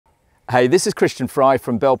Hey, this is Christian Fry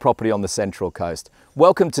from Bell Property on the Central Coast.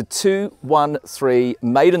 Welcome to 213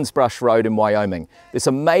 Maidens Road in Wyoming. This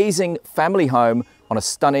amazing family home on a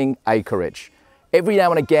stunning acreage. Every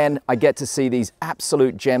now and again, I get to see these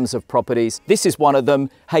absolute gems of properties. This is one of them.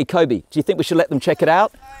 Hey, Kobe, do you think we should let them check it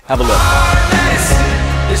out? Have a look.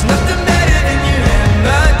 There's nothing better than you and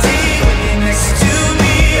my tea when you're next to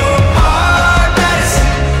me. Your heart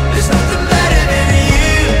medicine. There's nothing better than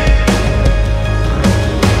you.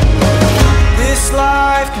 This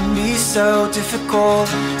life can be so difficult.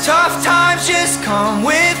 Tough times just come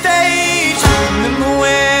with age. Remember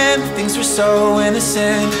when things were so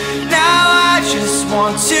innocent? Now I just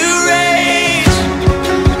want to rage.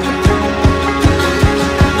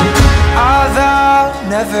 I vow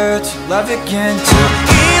never to love again till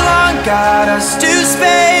Elon got us to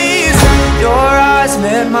space. Your eyes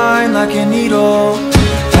met mine like a needle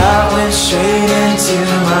that went straight into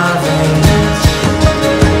my veins.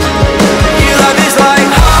 Your love is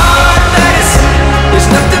like heart medicine. There's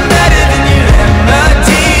nothing better than you and my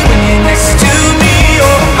tea when you're next to me.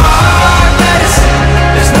 Your heart medicine.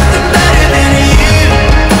 There's nothing better than you.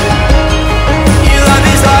 Your love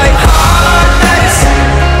is like heart medicine.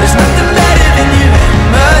 There's nothing better than you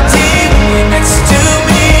and my tea when you're next to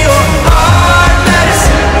me. Your heart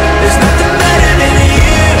medicine. There's nothing better than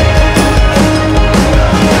you.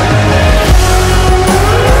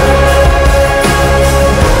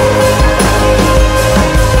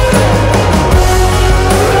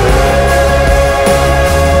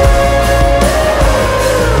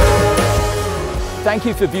 Thank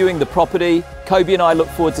you for viewing the property. Kobe and I look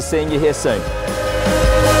forward to seeing you here soon.